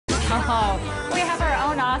Oh, we have our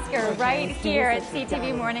own Oscar right here at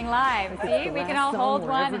CTV Morning Live. See, we can all hold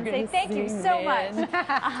one and say thank you so much.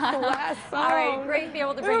 All right, great to be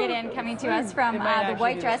able to bring it in. Coming to us from the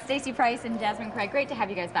White Dress, Stacey Price and Jasmine Craig. Great to have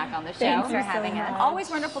you guys back on the show. Thanks for having us. Always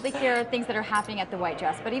wonderful to hear things that are happening at the White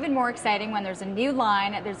Dress, but even more exciting when there's a new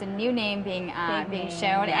line, there's a new name being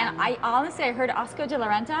shown. Yeah. And I honestly, I heard Oscar de la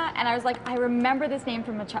Renta, and I was like, I remember this name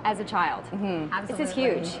from as a child. This is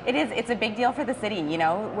huge. It is. It's a big deal for the city. You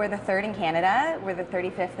know, we're the 3rd in Canada. We're the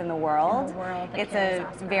 35th in the world. It's a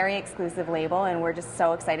very exclusive label, and we're just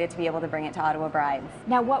so excited to be able to bring it to Ottawa brides.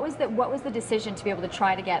 Now, what was the decision to be able to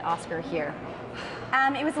try to get Oscar here?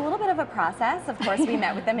 It was a little bit of a process. Of course, we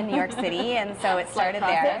met with them in New York City, and so it started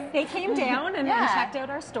there. They came down and checked out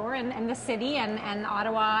our store and the city, and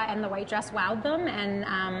Ottawa, and the White Dress wowed them,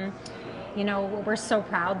 and you know, we're so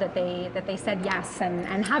proud that they said yes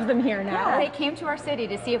and have them here now. Yeah. They came to our city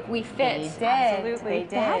to see if we fit. They did. Absolutely. They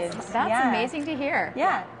did. That's amazing to hear.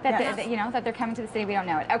 Yeah. That you know, that they're coming to the city, we don't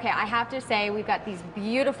know it. Okay, I have to say we've got these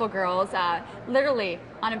beautiful girls, literally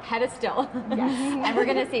on a pedestal. Yes. And we're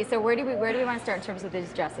going to see. So where do we want to start in terms of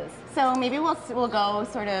these dresses? So maybe we'll go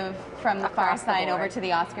sort of from the far side over to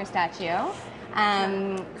the Oscar statue.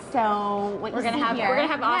 So what we're gonna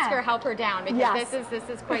have Oscar help her down, because this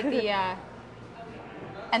is quite the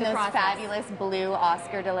and those process. Fabulous blue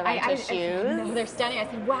Oscar de la Renta shoes. They're stunning. I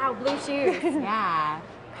said, wow, blue shoes. Yeah.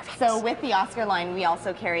 So with the Oscar line, we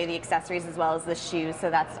also carry the accessories as well as the shoes, so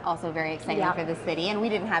that's also very exciting for the city. And we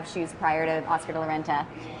didn't have shoes prior to Oscar de la Renta.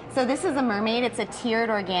 So this is a mermaid. It's a tiered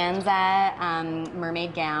organza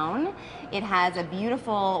mermaid gown. It has a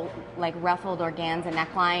beautiful, like, ruffled organza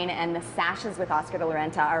neckline, and the sashes with Oscar de la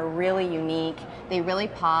Renta are really unique. They really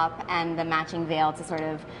pop, and the matching veil to sort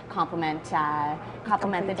of complement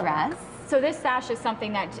the dress. So this sash is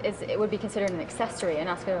something that it would be considered an accessory, an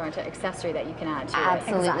Oscar de la Renta accessory that you can add to it.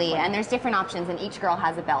 Absolutely. Exactly. And there's different options, and each girl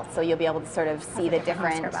has a belt, so you'll be able to sort of see the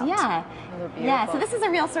different. Yeah. So this is a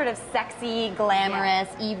real sort of sexy, glamorous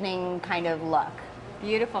evening kind of look.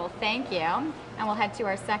 Beautiful. Thank you. And we'll head to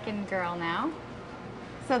our second girl now.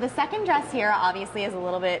 So the second dress here obviously is a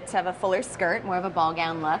little bit of a fuller skirt, more of a ball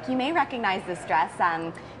gown look. You may recognize this dress.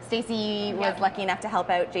 Stacey was lucky enough to help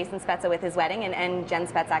out Jason Spezza with his wedding, and Jen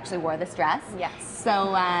Spetz actually wore this dress. Yes.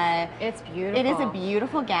 So it's beautiful. It is a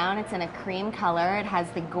beautiful gown. It's in a cream color. It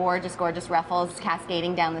has the gorgeous, gorgeous ruffles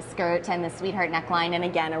cascading down the skirt and the sweetheart neckline, and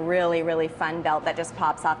again, a really, really fun belt that just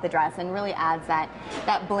pops off the dress and really adds that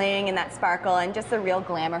bling and that sparkle and just a real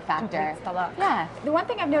glamour factor. The look. Yeah. The one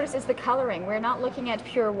thing I've noticed is the coloring. We're not looking at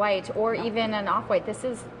pure white or even an off-white.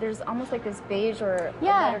 There's almost like this beige or a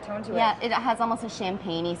lighter tone to it. Yeah, it has almost a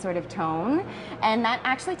champagne-y sort of tone, and that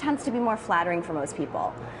actually tends to be more flattering for most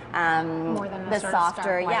people. More than the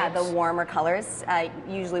softer, the warmer colors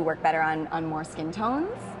usually work better on more skin tones.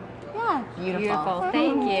 Yeah, beautiful.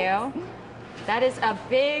 Thank you. That is a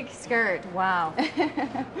big skirt. Wow.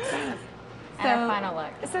 So, our final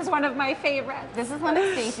look. This is one of my favorites. This is one of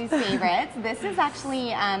Stacey's favorites. This is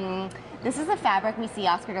actually, this is a fabric we see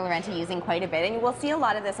Oscar de la Renta using quite a bit, and we'll see a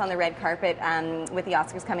lot of this on the red carpet with the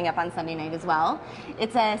Oscars coming up on Sunday night as well.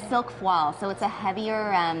 It's a silk voile, so it's a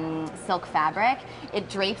heavier silk fabric. It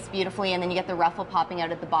drapes beautifully, and then you get the ruffle popping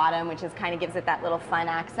out at the bottom, which is kind of gives it that little fun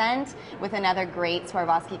accent, with another great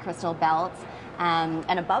Swarovski crystal belt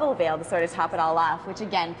and a bubble veil to sort of top it all off, which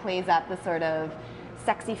again plays up the sort of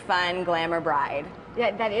sexy, fun, glamour bride.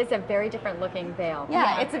 Yeah, that is a very different looking veil.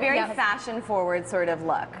 Yeah, it's a very fashion-forward sort of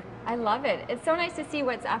look. I love it. It's so nice to see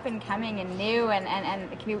what's up and coming and new,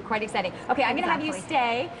 and it can be quite exciting. Okay, I'm going to have you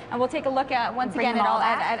stay, and we'll take a look at once again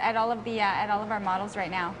at all of our models right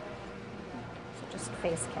now. So just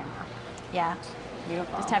face camera. Yeah,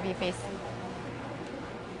 beautiful. Just have you face.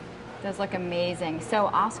 Does look amazing. So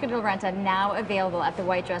Oscar de la Renta now available at the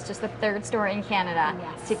White Dress, just the 3rd store in Canada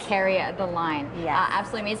to carry the line.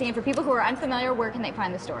 Absolutely amazing. And for people who are unfamiliar, where can they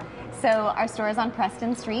find the store? So our store is on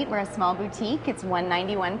Preston Street. We're a small boutique. It's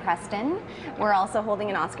 191 Preston. We're also holding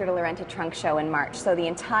an Oscar de la Renta trunk show in March. So the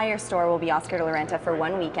entire store will be Oscar de la Renta for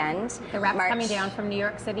one weekend. The rep's coming down from New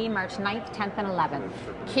York City, March 9th, 10th, and 11th.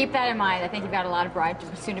 Keep that in mind. I think you've got a lot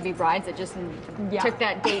of soon-to-be brides that just took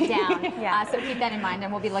that date down. So keep that in mind,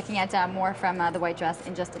 and we'll be looking at more from the White Dress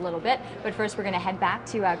in just a little bit. But first, we're going to head back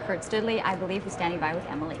to Kurt Studley, I believe, who's standing by with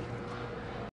Emily.